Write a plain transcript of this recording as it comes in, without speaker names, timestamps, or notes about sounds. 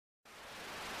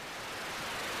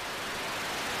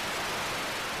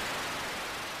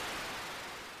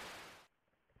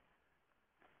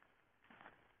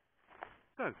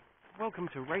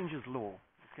Welcome to Ranger's Law.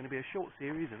 It's going to be a short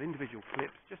series of individual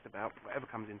clips just about whatever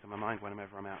comes into my mind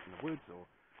whenever I'm out in the woods or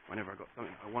whenever I've got something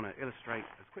I want to illustrate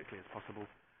as quickly as possible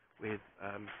with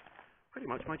pretty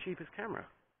much my cheapest camera.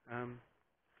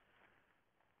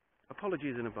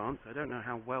 Apologies in advance, I don't know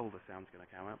how well the sound's going to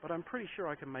come out, but I'm pretty sure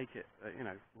I can make it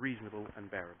reasonable and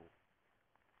bearable.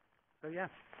 So yeah,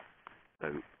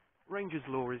 so Ranger's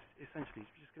Law is essentially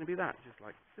just going to be that, just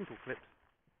like simple clips,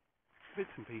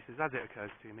 bits and pieces as it occurs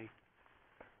to me.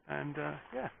 And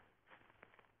yeah,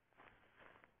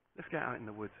 let's get out in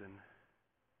the woods. And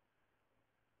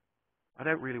I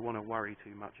don't really want to worry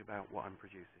too much about what I'm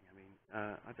producing. I mean,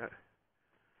 I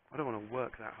don't want to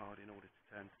work that hard in order to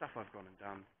turn stuff I've gone and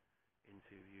done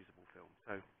into usable film.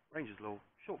 So Ranger's Law,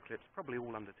 short clips, probably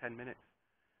all under 10 minutes.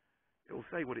 It will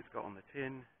say what it's got on the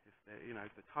tin. If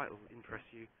if the title interests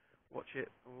you, watch it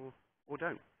or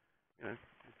don't.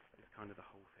 It's kind of the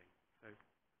whole thing. So.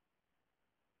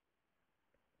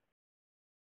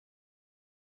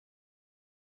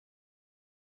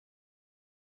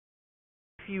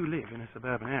 If you live in a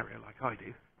suburban area like I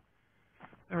do,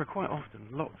 there are quite often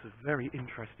lots of very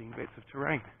interesting bits of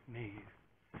terrain near you.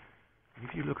 And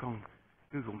if you look on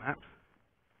Google Maps,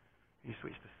 and you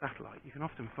switch to satellite, you can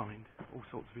often find all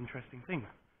sorts of interesting things.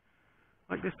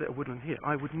 Like this bit of woodland here,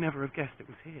 I would never have guessed it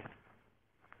was here.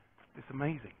 It's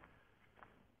amazing.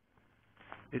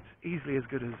 It's easily as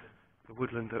good as the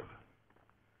woodland that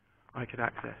I could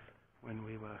access when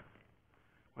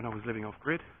I was living off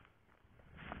grid.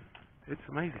 It's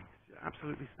amazing. It's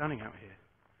absolutely stunning out here.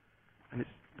 And it's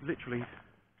literally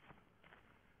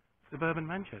suburban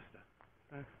Manchester.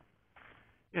 So,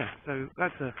 yeah, so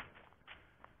that's a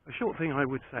short thing I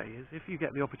would say is if you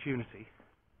get the opportunity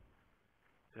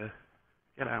to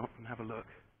get out and have a look,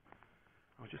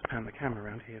 I'll just pan the camera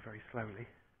around here very slowly.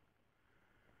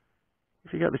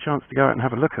 If you get the chance to go out and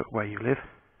have a look at where you live,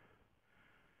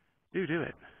 do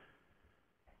it.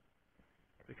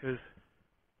 Because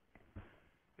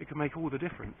it can make all the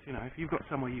difference. If you've got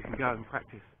somewhere you can go and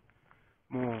practice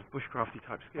more bushcrafty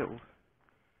type skills,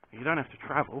 and you don't have to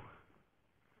travel,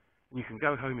 and you can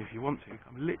go home if you want to.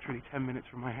 I'm literally 10 minutes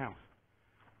from my house.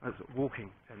 I was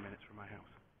walking 10 minutes from my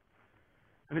house.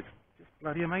 And it's just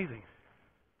bloody amazing.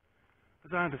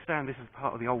 As I understand, this is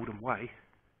part of the olden way.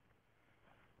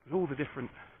 With all the different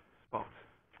spots,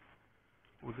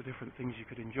 all the different things you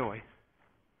could enjoy,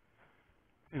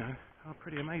 are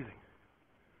pretty amazing.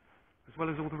 As well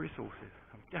as all the resources.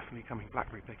 I'm definitely coming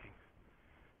blackberry picking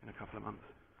in a couple of months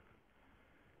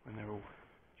when they're all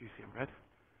juicy and red.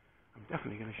 I'm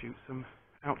definitely going to shoot some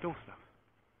outdoor stuff.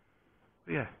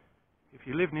 But yeah, if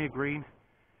you live near green,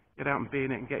 get out and be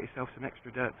in it and get yourself some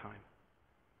extra dirt time.